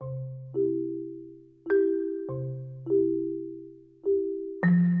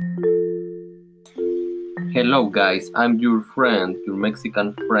Hello, guys, I'm your friend, your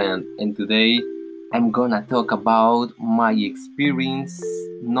Mexican friend, and today I'm gonna talk about my experience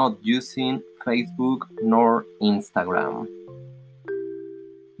not using Facebook nor Instagram.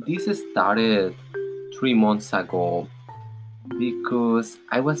 This started 3 months ago because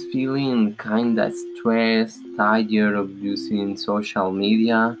I was feeling kinda stressed, tired of using social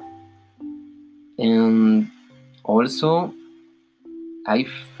media, and also I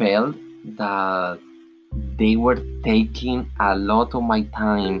felt that they were taking a lot of my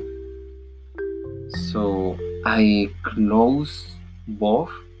time. So I closed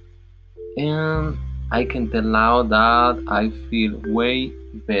both, and I can tell now that I feel way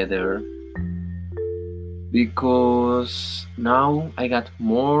better because now I got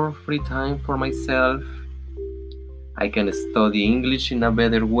more free time for myself. I can study English in a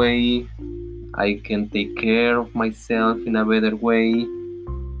better way. I can take care of myself in a better way.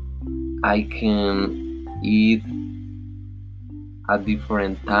 I can eat at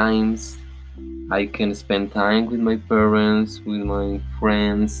different times. I can spend time with my parents, with my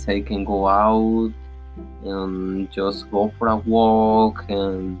friends. I can go out and just go for a walk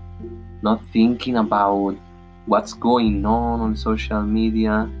and not thinking about what's going on social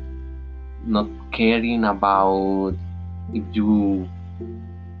media, not caring about if you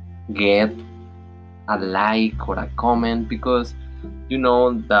get a like or a comment, because you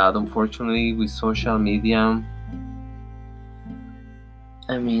know that unfortunately with social media,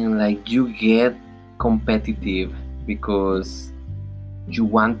 like you get competitive because you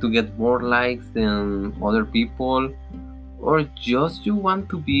want to get more likes than other people, or just you want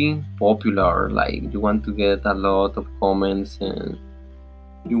to be popular, like you want to get a lot of comments and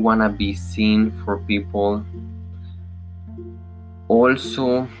you want to be seen for people.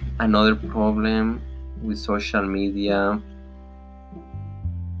 Also, another problem with social media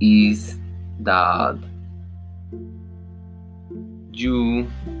is that you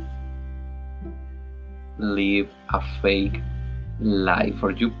live a fake life, or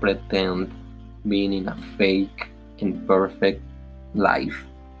you pretend being in a fake and perfect life.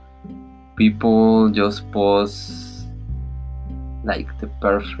 People just post like the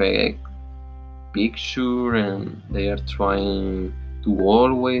perfect picture and they are trying to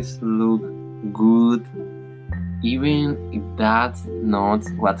always look good, even if that's not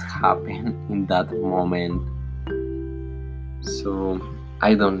what happened in that moment. So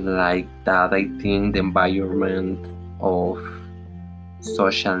I don't like that. I think the environment of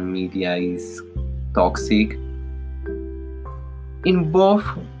social media is toxic in both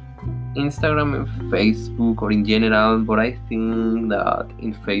Instagram and Facebook, or in general, but I think that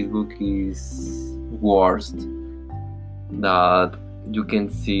in Facebook is worst. That you can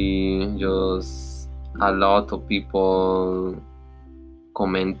see just a lot of people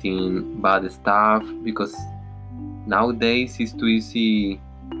commenting bad stuff, because nowadays it's too easy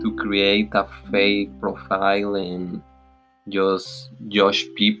to create a fake profile and just judge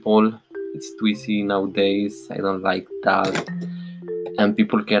people. It's too easy nowadays. I don't like that. And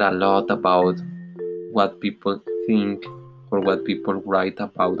people care a lot about what people think or what people write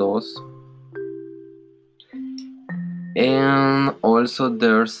about us. And also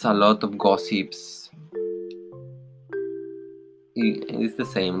there's a lot of gossips. It's the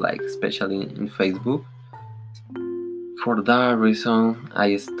same, like especially in Facebook. For that reason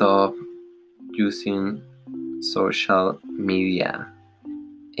I stopped using social media,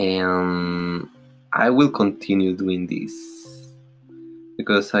 and I will continue doing this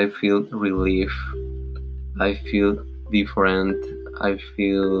because I feel relief. I feel different. I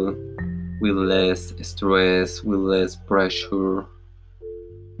feel with less stress, with less pressure.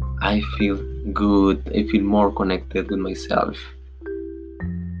 I feel good. I feel more connected with myself.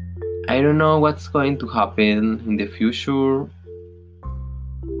 I don't know what's going to happen in the future.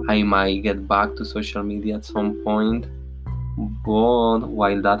 I might get back to social media at some point, but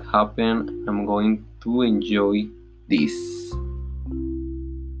while that happens, I'm going to enjoy this.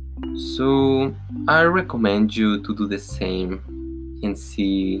 So I recommend you to do the same and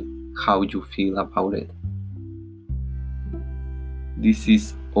see how you feel about it. This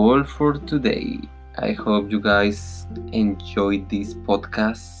is all for today. I hope you guys enjoyed this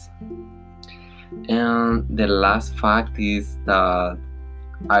podcast. And the last fact is that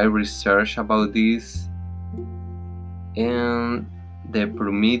I researched about this, and the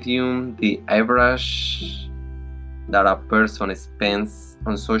prometheum, the average that a person spends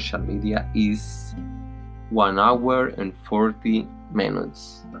on social media is 1 hour and 40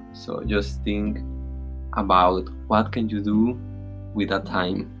 minutes. So just think about what can you do with that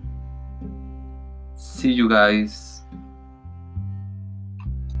time. See you guys.